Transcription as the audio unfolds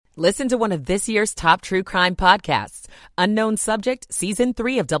Listen to one of this year's top true crime podcasts. Unknown Subject, Season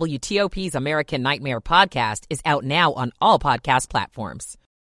 3 of WTOP's American Nightmare podcast is out now on all podcast platforms.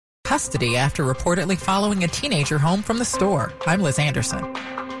 Custody after reportedly following a teenager home from the store. I'm Liz Anderson.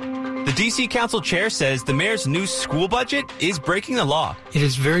 The D.C. Council chair says the mayor's new school budget is breaking the law. It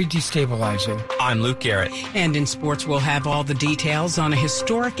is very destabilizing. I'm Luke Garrett. And in sports, we'll have all the details on a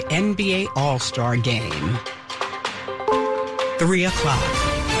historic NBA All-Star game. 3 o'clock.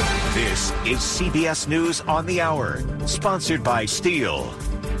 This is CBS News on the Hour, sponsored by Steel.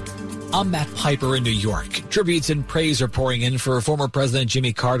 I'm Matt Piper in New York. Tributes and praise are pouring in for former President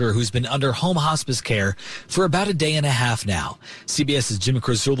Jimmy Carter, who's been under home hospice care for about a day and a half now. CBS's Jim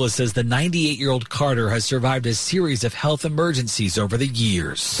Krasula says the 98-year-old Carter has survived a series of health emergencies over the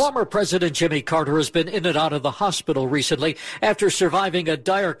years. Former President Jimmy Carter has been in and out of the hospital recently after surviving a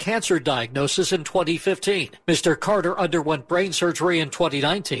dire cancer diagnosis in 2015. Mr. Carter underwent brain surgery in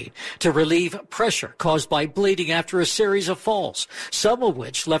 2019 to relieve pressure caused by bleeding after a series of falls, some of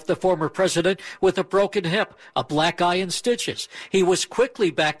which left the former president with a broken hip, a black eye, and stitches. He was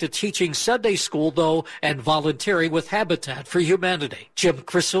quickly back to teaching Sunday school, though, and volunteering with Habitat for Humanity. Jim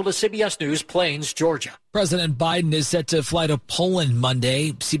Krasula, CBS News, Plains, Georgia. President Biden is set to fly to Poland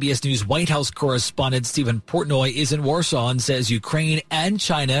Monday. CBS News White House correspondent Stephen Portnoy is in Warsaw and says Ukraine and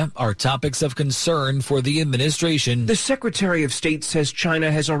China are topics of concern for the administration. The Secretary of State says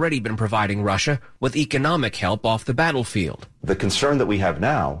China has already been providing Russia with economic help off the battlefield. The concern that we have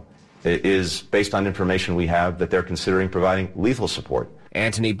now is based on information we have that they're considering providing lethal support.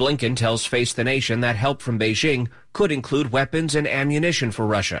 Antony Blinken tells Face the Nation that help from Beijing could include weapons and ammunition for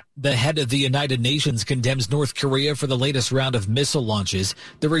Russia. The head of the United Nations condemns North Korea for the latest round of missile launches.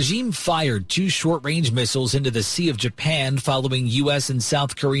 The regime fired 2 short-range missiles into the Sea of Japan following U.S. and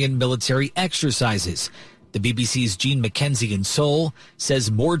South Korean military exercises. The BBC's Jean McKenzie in Seoul says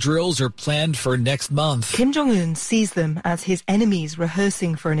more drills are planned for next month. Kim Jong-un sees them as his enemies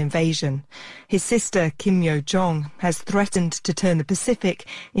rehearsing for an invasion. His sister, Kim Yo-jong, has threatened to turn the Pacific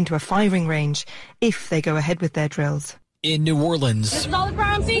into a firing range if they go ahead with their drills. In New Orleans, a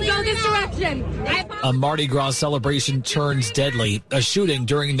Mardi Gras celebration turns deadly. A shooting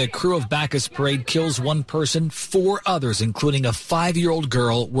during the Crew of Bacchus parade kills 1 person. 4 others, including a 5-year-old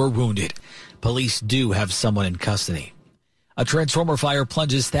girl, were wounded. Police do have someone in custody. A transformer fire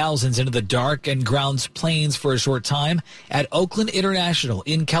plunges thousands into the dark and grounds planes for a short time at Oakland International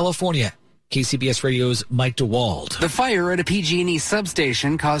in California. KCBS Radio's Mike DeWald. The fire at a PG&E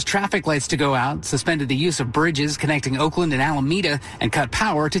substation caused traffic lights to go out, suspended the use of bridges connecting Oakland and Alameda, and cut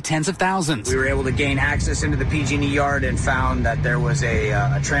power to tens of thousands. We were able to gain access into the PG&E yard and found that there was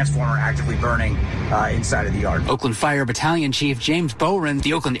a transformer actively burning inside of the yard. Oakland Fire Battalion Chief James Boren.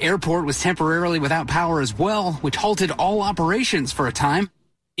 The Oakland airport was temporarily without power as well, which halted all operations for a time.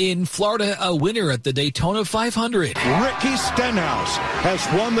 In Florida, a winner at the Daytona 500. Ricky Stenhouse has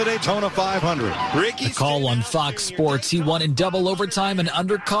won the Daytona 500. A call on Fox Sports. He won in double overtime and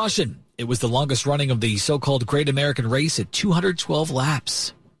under caution. It was the longest running of the so-called Great American Race at 212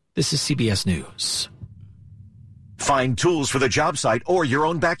 laps. This is CBS News. Find tools for the job site or your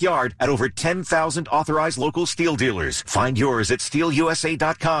own backyard at over 10,000 authorized local steel dealers. Find yours at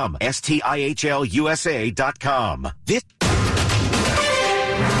steelusa.com, STIHLUSA.com.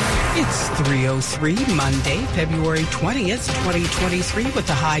 It's 3:03, Monday, February 20th, 2023, with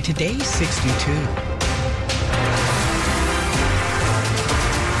the high today, 62.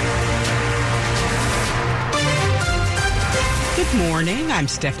 Good morning. I'm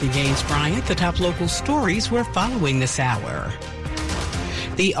Stephanie Gaines Bryant. The top local stories we're following this hour.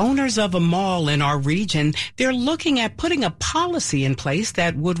 The owners of a mall in our region, they're looking at putting a policy in place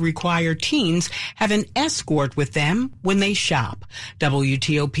that would require teens have an escort with them when they shop.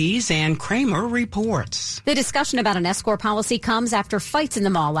 WTOP's Ann Kramer reports. The discussion about an escort policy comes after fights in the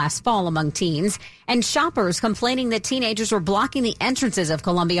mall last fall among teens and shoppers complaining that teenagers were blocking the entrances of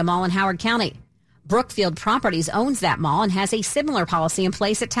Columbia Mall in Howard County. Brookfield Properties owns that mall and has a similar policy in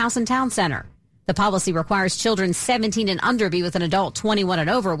place at Towson Town Center. The policy requires children 17 and under be with an adult 21 and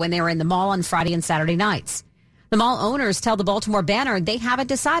over when they are in the mall on Friday and Saturday nights. The mall owners tell the Baltimore Banner they haven't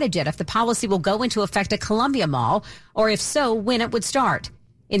decided yet if the policy will go into effect at Columbia Mall, or if so, when it would start.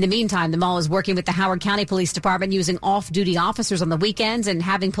 In the meantime, the mall is working with the Howard County Police Department using off-duty officers on the weekends and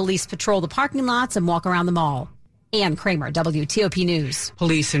having police patrol the parking lots and walk around the mall. Ann Kramer, WTOP News.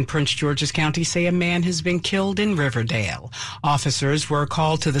 Police in Prince George's County say a man has been killed in Riverdale. Officers were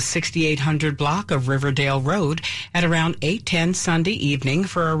called to the 6800 block of Riverdale Road at around 8:10 Sunday evening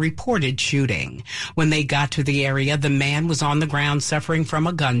for a reported shooting. When they got to the area, the man was on the ground suffering from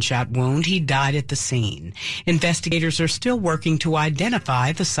a gunshot wound. He died at the scene. Investigators are still working to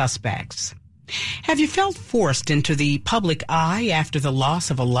identify the suspects. Have you felt forced into the public eye after the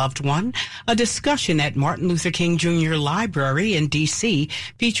loss of a loved one? A discussion at Martin Luther King Jr. Library in D.C.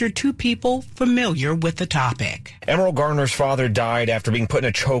 featured two people familiar with the topic. Emerald Garner's father died after being put in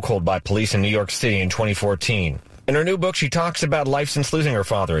a chokehold by police in New York City in 2014. In her new book, she talks about life since losing her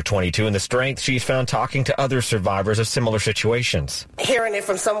father at 22 and the strength she's found talking to other survivors of similar situations. Hearing it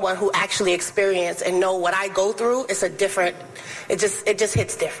from someone who actually experienced and know what I go through, it's a different, it just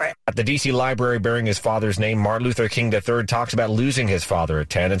hits different. At the D.C. library bearing his father's name, Martin Luther King III talks about losing his father at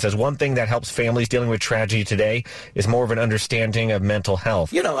 10 and says one thing that helps families dealing with tragedy today is more of an understanding of mental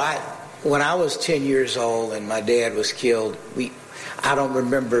health. You know, when I was 10 years old and my dad was killed, I don't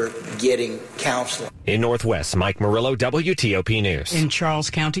remember getting counseling. In Northwest, Mike Murillo, WTOP News. In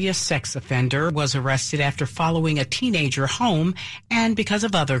Charles County, a sex offender was arrested after following a teenager home and because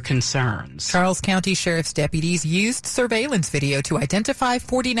of other concerns. Charles County Sheriff's deputies used surveillance video to identify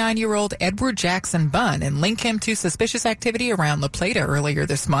 49-year-old Edward Jackson Bunn and link him to suspicious activity around La Plata earlier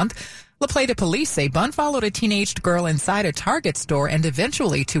this month. La Plata police say Bunn followed a teenaged girl inside a Target store and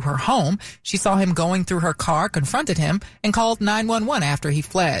eventually to her home. She saw him going through her car, confronted him, and called 911 after he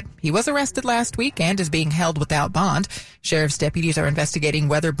fled. He was arrested last week and is being held without bond. Sheriff's deputies are investigating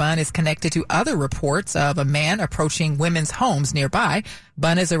whether Bunn is connected to other reports of a man approaching women's homes nearby.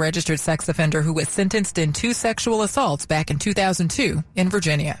 Bunn is a registered sex offender who was sentenced in 2 sexual assaults back in 2002 in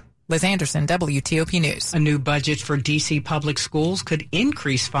Virginia. Liz Anderson, WTOP News. A new budget for D.C. public schools could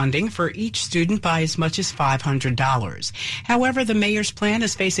increase funding for each student by as much as $500. However, the mayor's plan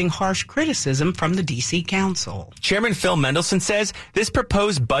is facing harsh criticism from the D.C. Council. Chairman Phil Mendelson says this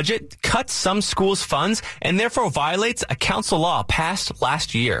proposed budget cuts some schools' funds and therefore violates a council law passed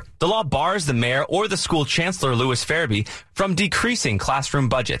last year. The law bars the mayor or the school chancellor, Louis Farabee, from decreasing classroom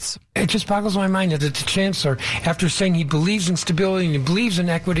budgets. It just boggles my mind that the chancellor, after saying he believes in stability and he believes in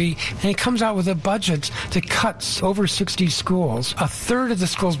equity, and he comes out with a budget that cuts over 60 schools. A third of the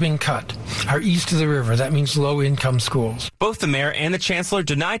schools being cut are east of the river. That means low-income schools. Both the mayor and the chancellor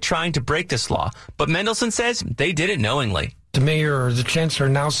deny trying to break this law, but Mendelson says they did it knowingly. The mayor or the chancellor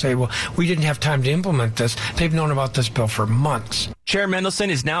now say, well, we didn't have time to implement this. They've known about this bill for months. Chair Mendelson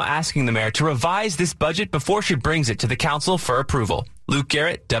is now asking the mayor to revise this budget before she brings it to the council for approval. Luke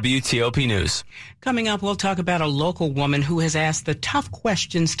Garrett, WTOP News. Coming up, we'll talk about a local woman who has asked the tough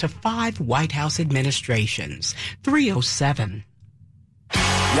questions to 5 White House administrations. 307.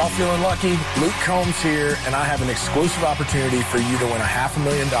 Y'all feeling lucky? Luke Combs here, and I have an exclusive opportunity for you to win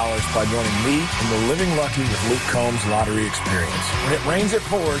 $500,000 by joining me in the Living Lucky with Luke Combs lottery experience. When it rains, it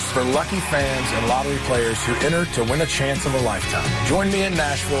pours for lucky fans and lottery players who enter to win a chance of a lifetime. Join me in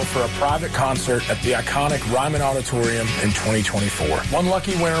Nashville for a private concert at the iconic Ryman Auditorium in 2024. One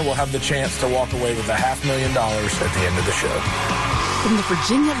lucky winner will have the chance to walk away with $500,000 at the end of the show. From the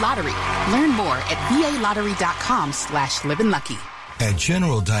Virginia Lottery. Learn more at VALottery.com/livinlucky. At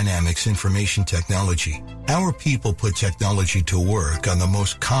General Dynamics Information Technology, our people put technology to work on the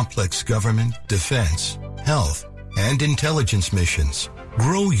most complex government, defense, health, and intelligence missions.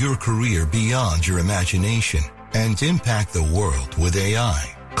 Grow your career beyond your imagination and impact the world with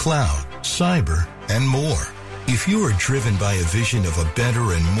AI, cloud, cyber, and more. If you are driven by a vision of a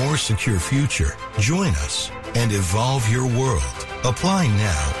better and more secure future, join us and evolve your world. Apply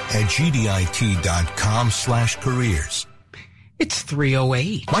now at gdit.com/careers. It's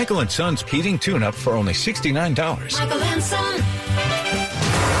 3:08. Michael & Son's heating tune-up for only $69. Michael & Son.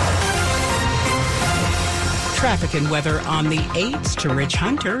 Traffic and weather on the 8s to Rich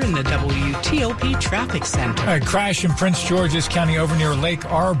Hunter in the WTOP Traffic Center. A crash in Prince George's County over near Lake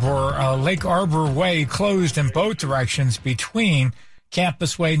Arbor. Lake Arbor Way closed in both directions between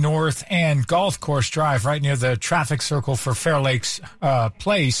Campus Way North and Golf Course Drive, right near the traffic circle for Fair Lakes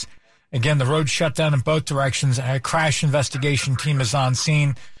Place. Again, the road shut down in both directions. A crash investigation team is on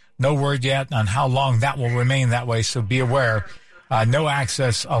scene. No word yet on how long that will remain that way, so be aware. No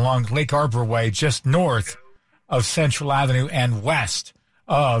access along Lake Arbor Way, just north of Central Avenue and west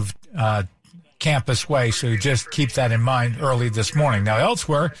of Campus Way, so just keep that in mind early this morning. Now,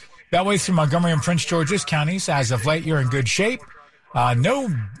 elsewhere, Beltway through Montgomery and Prince George's counties, as of late, you're in good shape. No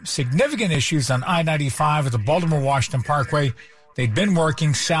significant issues on I-95 at the Baltimore-Washington Parkway. They'd been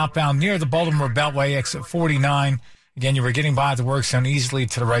working southbound near the Baltimore Beltway, exit 49. Again, you were getting by the work zone easily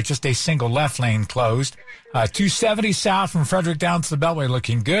to the right, just a single left lane closed. 270 south from Frederick down to the Beltway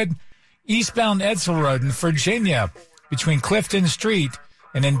looking good. Eastbound Edsel Road in Virginia between Clifton Street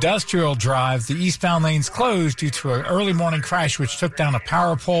and Industrial Drive. The eastbound lane's closed due to an early morning crash which took down a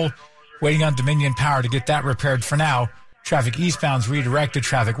power pole. Waiting on Dominion Power to get that repaired for now. Traffic eastbound's redirected.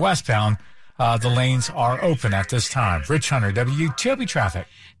 Traffic westbound, the lanes are open at this time. Rich Hunter, WTOP Traffic.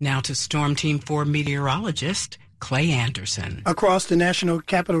 Now to Storm Team 4 meteorologist Clay Anderson. Across the National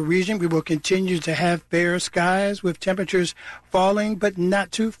Capital Region, we will continue to have fair skies with temperatures falling, but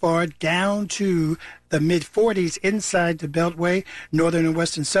not too far down to the mid-40s inside the Beltway, northern and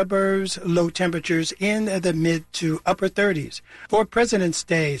western suburbs, low temperatures in the mid to upper 30s. For President's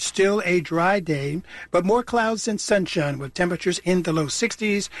Day, still a dry day, but more clouds than sunshine with temperatures in the low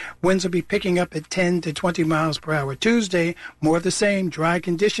 60s. Winds will be picking up at 10 to 20 miles per hour. Tuesday, more of the same, dry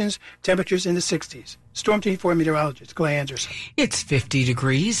conditions, temperatures in the 60s. Storm Team 4 meteorologist Clay Anderson. It's 50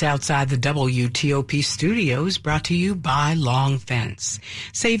 degrees outside the WTOP studios, brought to you by Long Fence.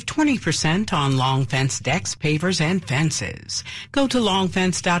 Save 20% on Long Fence decks, pavers, and fences. Go to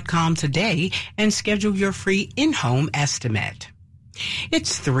longfence.com today and schedule your free in-home estimate.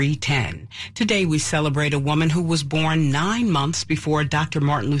 It's 3:10. Today we celebrate a woman who was born 9 months before Dr.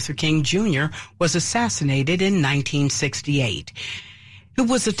 Martin Luther King Jr. was assassinated in 1968. It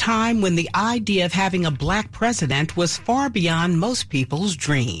was a time when the idea of having a black president was far beyond most people's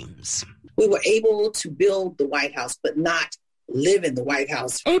dreams. We were able to build the White House, but not live in the White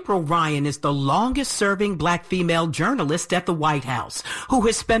House. April Ryan is the longest-serving black female journalist at the White House, who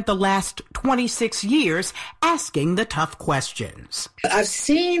has spent the last 26 years asking the tough questions. I've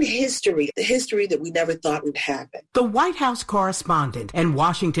seen history, the history that we never thought would happen. The White House correspondent and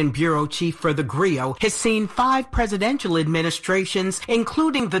Washington bureau chief for the GRIO has seen 5 presidential administrations,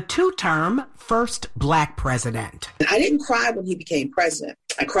 including the 2-term first black president. I didn't cry when he became president.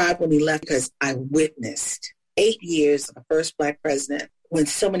 I cried when he left because I witnessed 8 years of the first black president when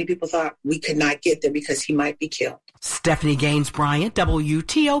so many people thought we could not get there because he might be killed. Stephanie Gaines Bryant,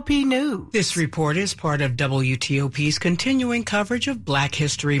 WTOP News. This report is part of WTOP's continuing coverage of Black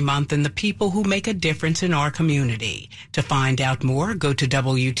History Month and the people who make a difference in our community. To find out more, go to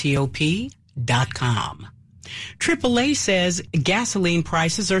WTOP.com. AAA says gasoline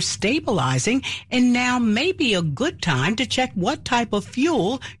prices are stabilizing and now may be a good time to check what type of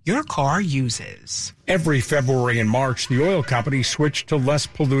fuel your car uses. Every February and March, the oil companies switch to less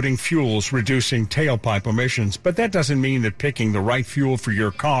polluting fuels, reducing tailpipe emissions. But that doesn't mean that picking the right fuel for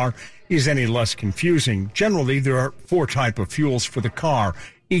your car is any less confusing. Generally, there are 4 types of fuels for the car,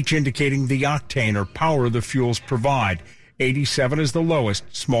 each indicating the octane or power the fuels provide. 87 is the lowest.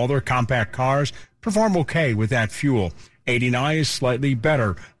 Smaller compact cars perform okay with that fuel. 89 is slightly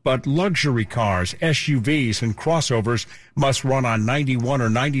better, but luxury cars, SUVs, and crossovers must run on 91 or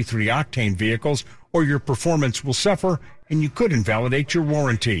 93 octane vehicles, or your performance will suffer and you could invalidate your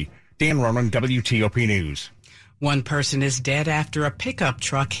warranty. Dan Ronan, WTOP News. One person is dead after a pickup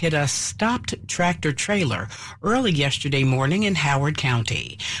truck hit a stopped tractor trailer early yesterday morning in Howard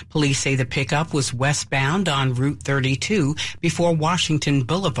County. Police say the pickup was westbound on Route 32 before Washington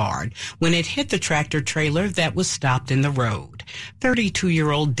Boulevard when it hit the tractor trailer that was stopped in the road.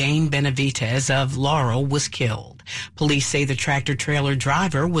 32-year-old Dane Benavidez of Laurel was killed. Police say the tractor trailer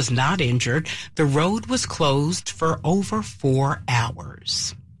driver was not injured. The road was closed for over 4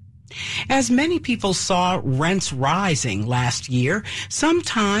 hours. As many people saw rents rising last year,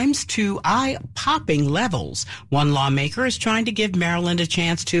 sometimes to eye-popping levels, one lawmaker is trying to give Maryland a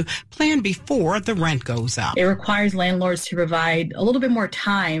chance to plan before the rent goes up. It requires landlords to provide a little bit more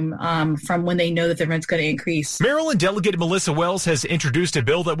time from when they know that the rent's going to increase. Maryland Delegate Melissa Wells has introduced a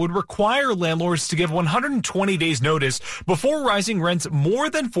bill that would require landlords to give 120 days notice before rising rents more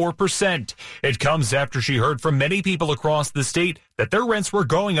than 4%. It comes after she heard from many people across the state that their rents were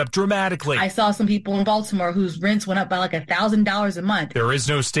going up dramatically. I saw some people in Baltimore whose rents went up by like $1,000 a month. There is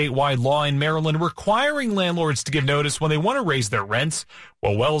no statewide law in Maryland requiring landlords to give notice when they want to raise their rents.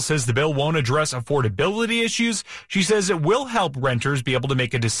 While Wells says the bill won't address affordability issues, she says it will help renters be able to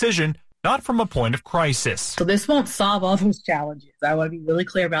make a decision, not from a point of crisis. So this won't solve all those challenges. I want to be really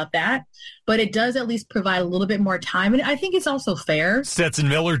clear about that. But it does at least provide a little bit more time. And I think it's also fair. Stetson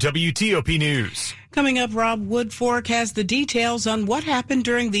Miller, WTOP News. Coming up, Rob Woodfork has the details on what happened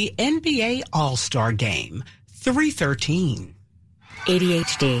during the NBA All-Star Game. 3:13.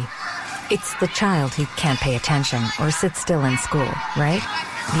 ADHD. It's the child who can't pay attention or sit still in school, right?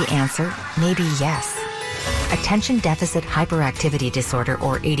 The answer may be yes. Attention Deficit Hyperactivity Disorder,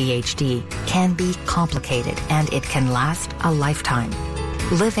 or ADHD, can be complicated and it can last a lifetime.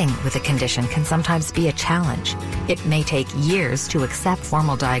 Living with a condition can sometimes be a challenge. It may take years to accept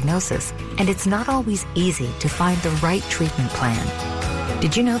formal diagnosis, and it's not always easy to find the right treatment plan.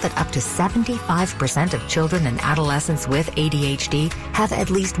 Did you know that up to 75% of children and adolescents with ADHD have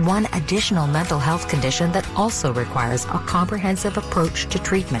at least one additional mental health condition that also requires a comprehensive approach to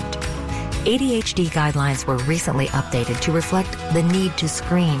treatment? ADHD guidelines were recently updated to reflect the need to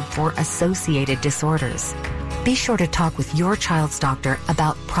screen for associated disorders. Be sure to talk with your child's doctor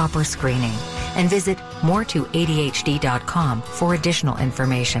about proper screening and visit more2adhd.com for additional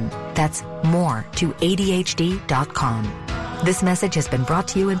information. That's more2adhd.com. This message has been brought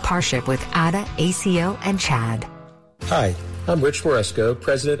to you in partnership with ADA, ACO, and CHAD. Hi, I'm Rich Moresco,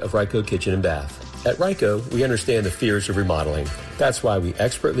 president of Ryco Kitchen and Bath. At Ryco, we understand the fears of remodeling. That's why we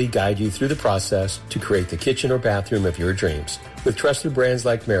expertly guide you through the process to create the kitchen or bathroom of your dreams. With trusted brands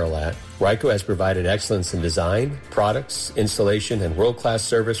like Marilat, Ryco has provided excellence in design, products, installation, and world-class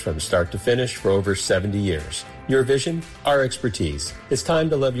service from start to finish for over 70 years. Your vision, our expertise. It's time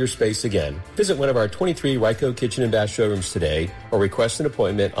to love your space again. Visit one of our 23 Ryco Kitchen and Bath showrooms today or request an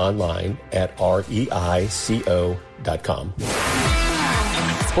appointment online at reico.com.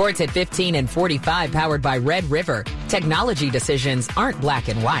 Sports at 15 and 45, powered by Red River. Technology decisions aren't black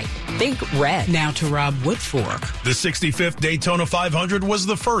and white. Think red. Now to Rob Woodfork. The 65th Daytona 500 was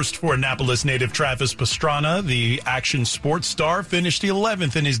the first for Annapolis native Travis Pastrana. The action sports star finished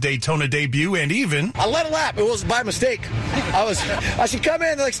 11th in his Daytona debut, and even... I led a lap. It was by mistake. I should come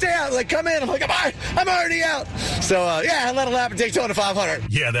in, like, stay out, like, come in. I'm like, I'm already out. So, I led a lap at Daytona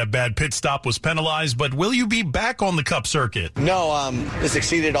 500. Yeah, that bad pit stop was penalized, but will you be back on the Cup circuit? No, this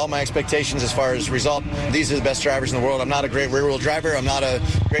exceeded all my expectations as far as result. These are the best drivers in the world. I'm not a great rear-wheel driver. I'm not a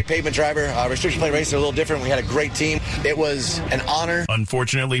great pavement driver. Restriction plate races are a little different. We had a great team. It was an honor.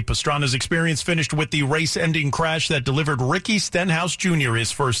 Unfortunately, Pastrana's experience finished with the race-ending crash that delivered Ricky Stenhouse Jr.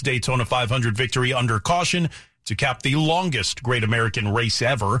 his first Daytona 500 victory under caution to cap the longest Great American race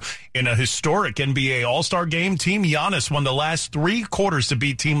ever. In a historic NBA All-Star game, Team Giannis won the last 3 quarters to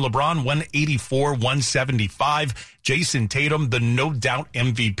beat Team LeBron 184-175. Jason Tatum, the no-doubt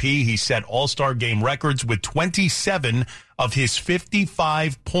MVP, he set All-Star game records with 27 of his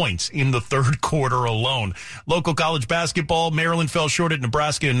 55 points in the third quarter alone. Local college basketball, Maryland fell short at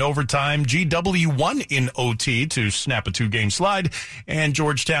Nebraska in overtime. GW won in OT to snap a 2-game slide. And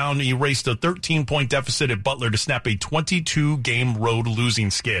Georgetown erased a 13-point deficit at Butler to snap a 22-game road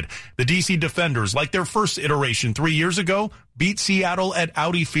losing skid. The DC Defenders, like their first iteration 3 years ago, beat Seattle at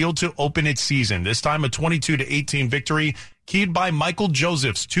Audi Field to open its season. This time a 22-18 victory, keyed by Michael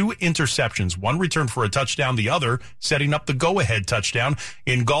Joseph's 2 interceptions, one returned for a touchdown, the other setting up the go-ahead touchdown.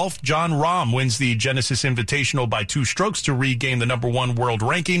 In golf, John Rahm wins the Genesis Invitational by 2 strokes to regain the #1 world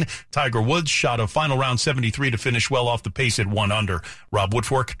ranking. Tiger Woods shot a final round 73 to finish well off the pace at 1 under. Rob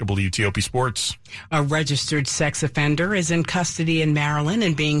Woodfork, WTOP Sports. A registered sex offender is in custody in Maryland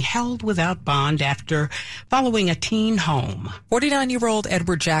and being held without bond after following a teen home. 49-year-old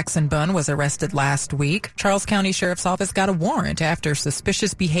Edward Jackson Bunn was arrested last week. Charles County Sheriff's Office got a warrant after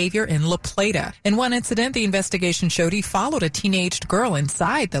suspicious behavior in La Plata. In one incident, the investigation showed he followed a teenaged girl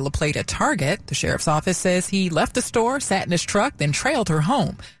inside the La Plata Target. The sheriff's office says he left the store, sat in his truck, then trailed her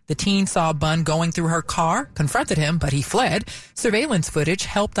home. The teen saw Bunn going through her car, confronted him, but he fled. Surveillance footage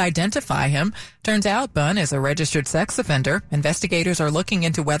helped identify him. Turns out Bunn is a registered sex offender. Investigators are looking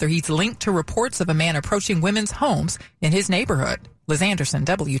into whether he's linked to reports of a man approaching women's homes in his neighborhood. Liz Anderson,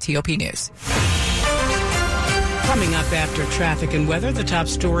 WTOP News. Coming up after traffic and weather, the top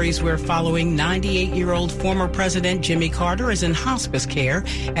stories we're following. 98-year-old former President Jimmy Carter is in hospice care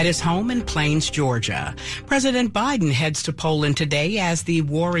at his home in Plains, Georgia. President Biden heads to Poland today as the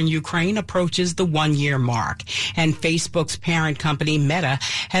war in Ukraine approaches the 1-year mark. And Facebook's parent company, Meta,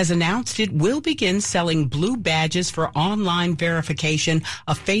 has announced it will begin selling blue badges for online verification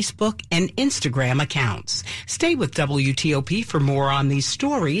of Facebook and Instagram accounts. Stay with WTOP for more on these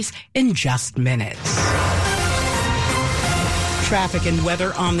stories in just minutes. Traffic and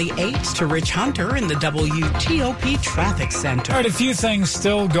weather on the 8s to Rich Hunter in the WTOP Traffic Center. All right, a few things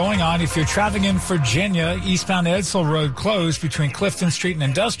still going on. If you're traveling in Virginia, eastbound Edsall Road closed between Clifton Street and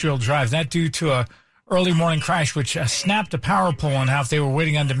Industrial Drive. That due to a early morning crash which snapped a power pole in half. They were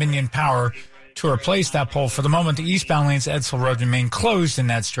waiting on Dominion Power to replace that pole. For the moment, the eastbound lanes at Edsall Road remain closed in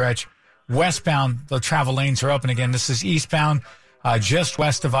that stretch. Westbound, the travel lanes are open again. This is eastbound, just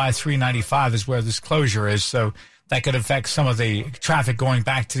west of I-395 is where this closure is. So that could affect some of the traffic going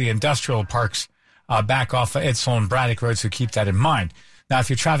back to the industrial parks back off of Edsall and Braddock Road, so keep that in mind. Now, if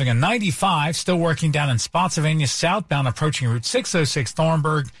you're traveling on 95, still working down in Spotsylvania southbound, approaching Route 606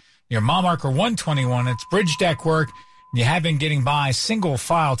 Thornburg near mile marker 121, it's bridge deck work. You have been getting by single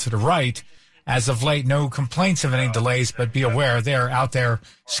file to the right. As of late, no complaints of any delays, but be aware they're out there,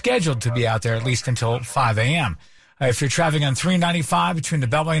 scheduled to be out there at least until 5 a.m. If you're traveling on 395 between the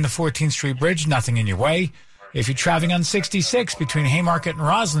Beltway and the 14th Street Bridge, nothing in your way. If you're traveling on 66 between Haymarket and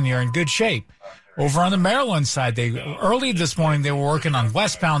Roslyn, you're in good shape. Over on the Maryland side, early this morning, they were working on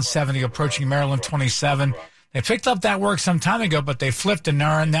westbound 70 approaching Maryland 27. They picked up that work some time ago, but they flipped and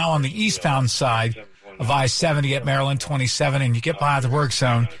are now on the eastbound side of I-70 at Maryland 27, and you get by the work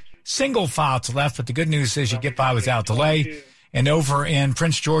zone. Single file to left, but the good news is you get by without delay. And over in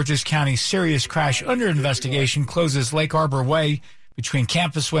Prince George's County, serious crash under investigation closes Lake Arbor Way between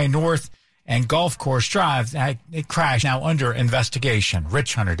Campus Way North and Golf Course Drive. That crash now under investigation.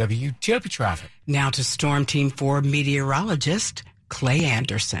 Rich Hunter, WTOP Traffic. Now to Storm Team 4 meteorologist Clay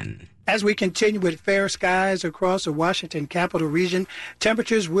Anderson. As we continue with fair skies across the Washington capital region,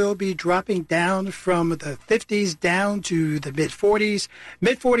 temperatures will be dropping down from the 50s down to the mid-40s.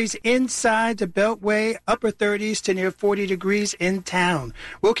 Mid-40s inside the Beltway, upper 30s to near 40 degrees in town.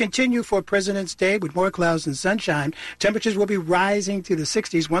 We'll continue for President's Day with more clouds and sunshine. Temperatures will be rising to the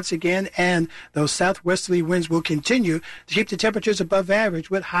 60s once again, and those southwesterly winds will continue to keep the temperatures above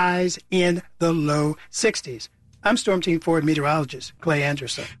average with highs in the low 60s. I'm Storm Team 4 meteorologist Clay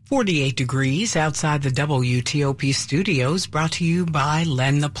Anderson. 48 degrees outside the WTOP studios, brought to you by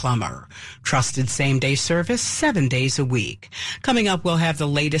Len the Plumber. Trusted same-day service 7 days a week. Coming up, we'll have the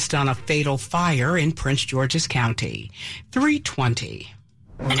latest on a fatal fire in Prince George's County. 3:20.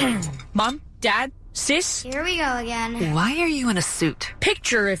 Mom, Dad, Sis? Here we go again. Why are you in a suit?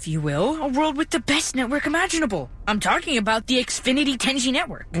 Picture, if you will, a world with the best network imaginable. I'm talking about the Xfinity 10G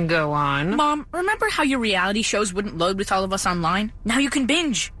network. Go on. Mom, remember how your reality shows wouldn't load with all of us online? Now you can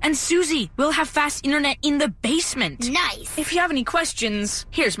binge. And Susie, we'll have fast internet in the basement. Nice. If you have any questions,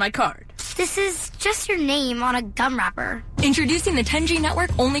 here's my card. This is just your name on a gum wrapper. Introducing the 10G network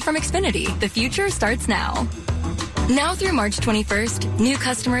only from Xfinity. The future starts now. Now through March 21st, new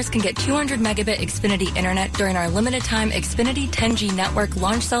customers can get 200 megabit Xfinity internet during our limited time Xfinity 10G network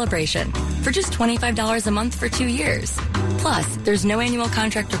launch celebration for just $25 a month for 2 years. Plus, there's no annual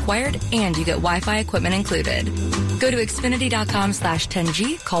contract required and you get Wi-Fi equipment included. Go to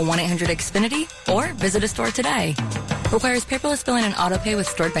Xfinity.com/10G, call 1-800-XFINITY, or visit a store today. Requires paperless billing and auto pay with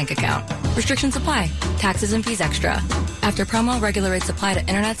stored bank account. Restrictions apply. Taxes and fees extra. After promo, regular rates apply to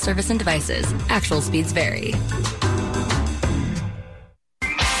internet service and devices. Actual speeds vary.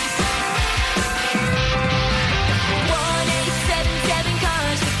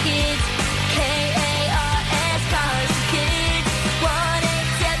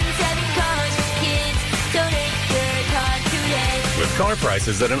 Car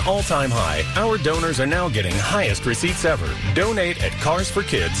prices at an all-time high, our donors are now getting highest receipts ever. Donate at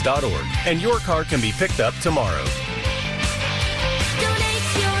carsforkids.org, and your car can be picked up tomorrow.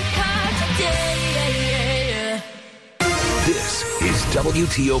 Donate your car today. This is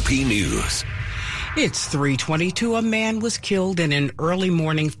WTOP News. It's 3:22. A man was killed in an early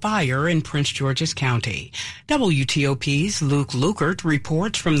morning fire in Prince George's County. WTOP's Luke Lukert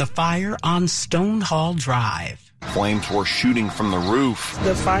reports from the fire on Stonehall Drive. Flames were shooting from the roof.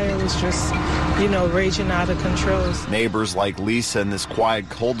 The fire was just, raging out of control. Neighbors like Lisa in this quiet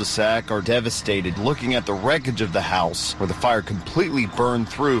cul-de-sac are devastated looking at the wreckage of the house where the fire completely burned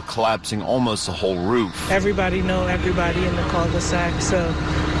through, collapsing almost the whole roof. Everybody know everybody in the cul-de-sac, so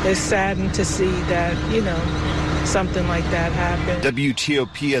it's saddened to see that, something like that happened.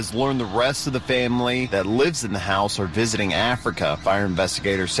 WTOP has learned the rest of the family that lives in the house are visiting Africa. Fire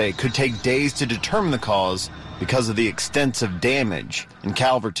investigators say it could take days to determine the cause because of the extensive damage. In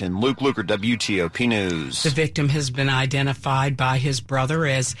Calverton, Luke Lukert, WTOP News. The victim has been identified by his brother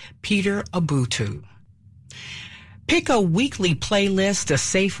as Peter Abutu. Pick a weekly playlist, a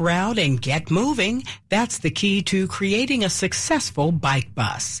safe route, and get moving. That's the key to creating a successful bike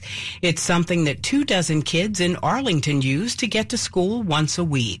bus. It's something that 24 kids in Arlington use to get to school once a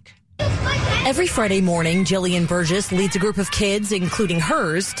week. Every Friday morning, Jillian Burgess leads a group of kids, including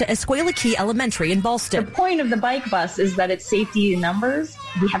hers, to Escuela Key Elementary in Ballston. The point of the bike bus is that it's safety in numbers.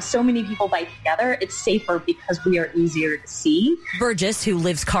 We have so many people bike together, it's safer because we are easier to see. Burgess, who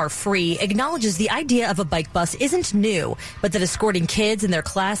lives car-free, acknowledges the idea of a bike bus isn't new, but that escorting kids and their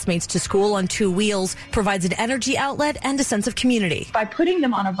classmates to school on two wheels provides an energy outlet and a sense of community. By putting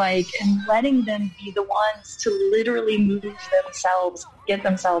them on a bike and letting them be the ones to literally move themselves, get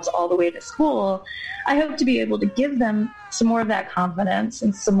themselves all the way to school, I hope to be able to give them some more of that confidence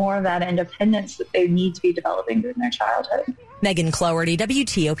and some more of that independence that they need to be developing during their childhood. Megan Cloherty,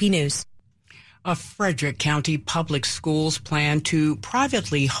 WTOP News. A Frederick County Public Schools plan to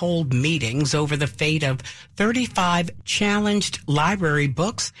privately hold meetings over the fate of 35 challenged library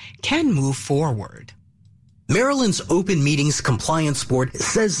books can move forward. Maryland's Open Meetings Compliance Board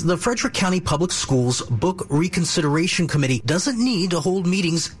says the Frederick County Public Schools Book Reconsideration Committee doesn't need to hold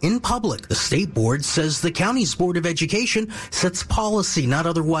meetings in public. The state board says the county's Board of Education sets policy not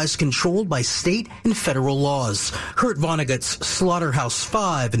otherwise controlled by state and federal laws. Kurt Vonnegut's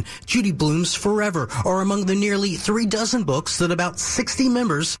Slaughterhouse-5 and Judy Blume's Forever are among the nearly 36 books that about 60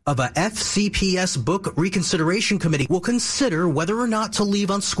 members of a FCPS Book Reconsideration Committee will consider whether or not to leave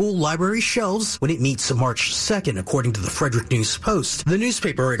on school library shelves when it meets March 2nd, according to the Frederick News Post. The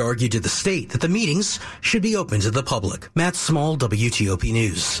newspaper had argued to the state that the meetings should be open to the public. Matt Small, WTOP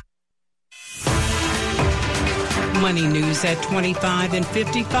News. Money news at 25 and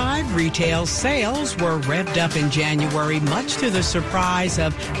 55. Retail sales were revved up in January, much to the surprise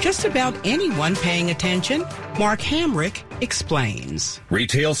of just about anyone paying attention. Mark Hamrick explains.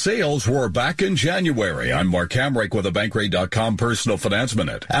 Retail sales were back in January. I'm Mark Hamrick with a Bankrate.com Personal Finance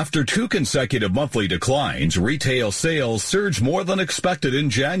Minute. After 2 consecutive monthly declines, retail sales surged more than expected in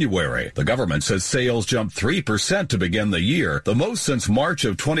January. The government says sales jumped 3% to begin the year, the most since March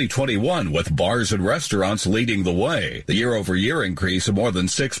of 2021, with bars and restaurants leading the way. The year-over-year increase of more than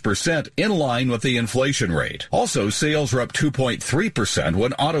 6% in line with the inflation rate. Also, sales were up 2.3%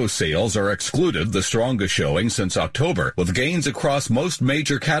 when auto sales are excluded, the strongest showing since October, with gains across most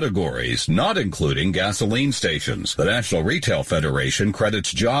major categories, not including gasoline stations. The National Retail Federation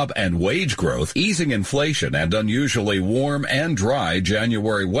credits job and wage growth, easing inflation, and unusually warm and dry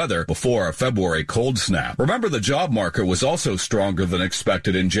January weather before a February cold snap. Remember, the job market was also stronger than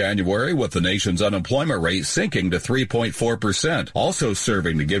expected in January, with the nation's unemployment rate sinking to 3.4%, also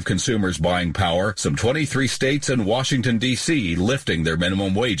serving to give consumers buying power. Some 23 states and Washington, D.C. lifting their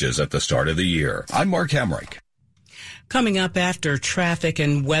minimum wages at the start of the year. I'm Mark Hamrick. Coming up after traffic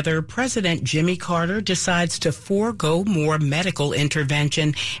and weather, President Jimmy Carter decides to forego more medical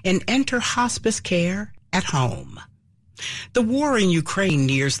intervention and enter hospice care at home. The war in Ukraine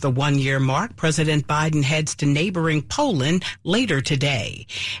nears the one-year mark. President Biden heads to neighboring Poland later today.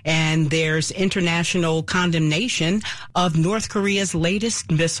 And there's international condemnation of North Korea's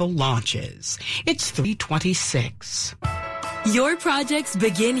latest missile launches. It's 3:26. Your projects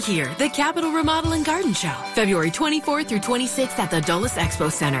begin here. The Capitol Remodel and Garden Show, February 24th through 26th at the Dulles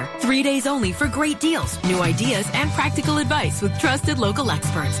Expo Center. 3 days only for great deals, new ideas, and practical advice with trusted local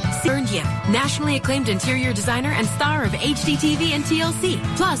experts. Earned Yim, nationally acclaimed interior designer and star of HGTV and TLC.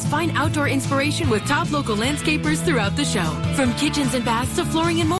 Plus, find outdoor inspiration with top local landscapers throughout the show. From kitchens and baths to flooring and more.